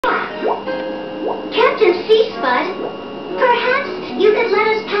Captain Seaspud, perhaps you could let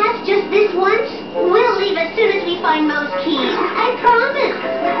us pass just this once? We'll leave as soon as we find Moe's keys. I promise.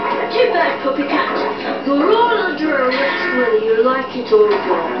 Too bad, Puppycat. You're all under arrest whether you like it or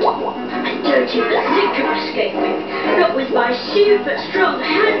not. And don't even think of escaping. Not with my super strong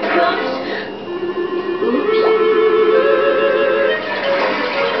handcuffs. Oops.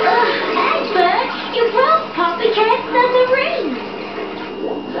 Hey, Bert, you broke Puppycat's submarine.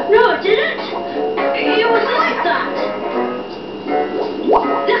 No, I didn't. It was like that.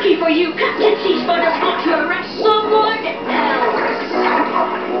 Lucky for you, Captain Seaspud has got to arrest someone else.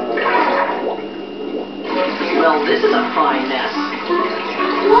 Well, this is a fine mess.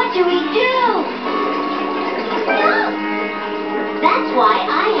 What do we do? That's why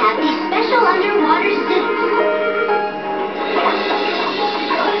I have these special underwater suits.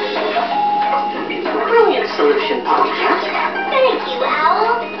 Brilliant solution, Puppycat. Thank you,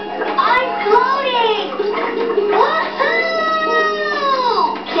 Owl. I'm floating! Woohoo!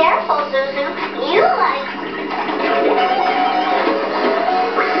 Careful, Zuzu. You like...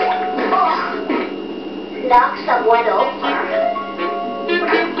 knock someone over.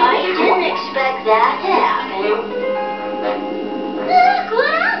 I didn't expect that to happen. Look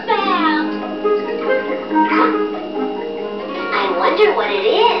what I found! I wonder what it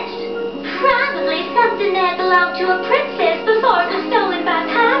is. Probably something that belonged to a princess before it was stolen by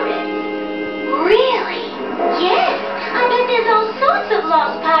pirates. Really? Yes. I bet there's all sorts of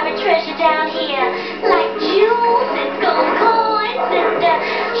lost pirate treasure down here. Like jewels and gold coins and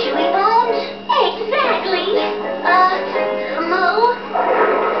chewy bones. Exactly. Mo,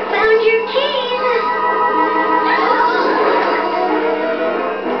 found your keys.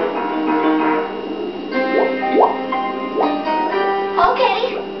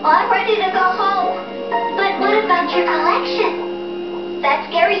 Okay, I'm ready to go home. But what about your collection? That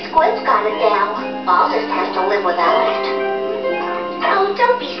scary squid's got it down. I'll just have to live without it. Oh,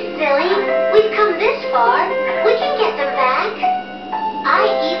 don't be silly. We've come this far. We can get them back. I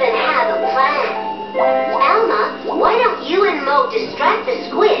even have a plan. Alma, why don't you and Mo distract the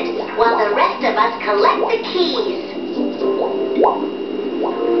squid while the rest of us collect the keys?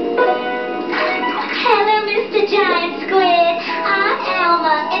 Hello, Mr. Giant Squid. I'm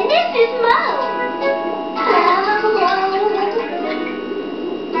Alma, and this is Mo. Hello.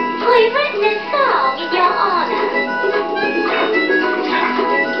 We've written this song in your honor.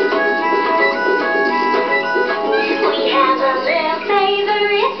 We have a little favor,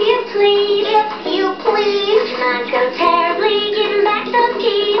 if you please. If you please. Mine's so terribly getting back those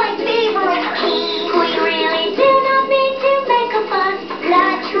keys. My favorite keys. We really do not mean to make a fuss.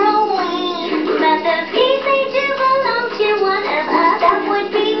 Naturally. But those keys, they do belong to one of us. That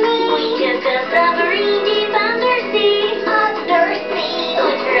would be me. We took a submarine deep undersea. Undersea.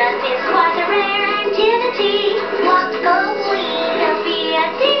 Which for us is quite a rare activity. What goes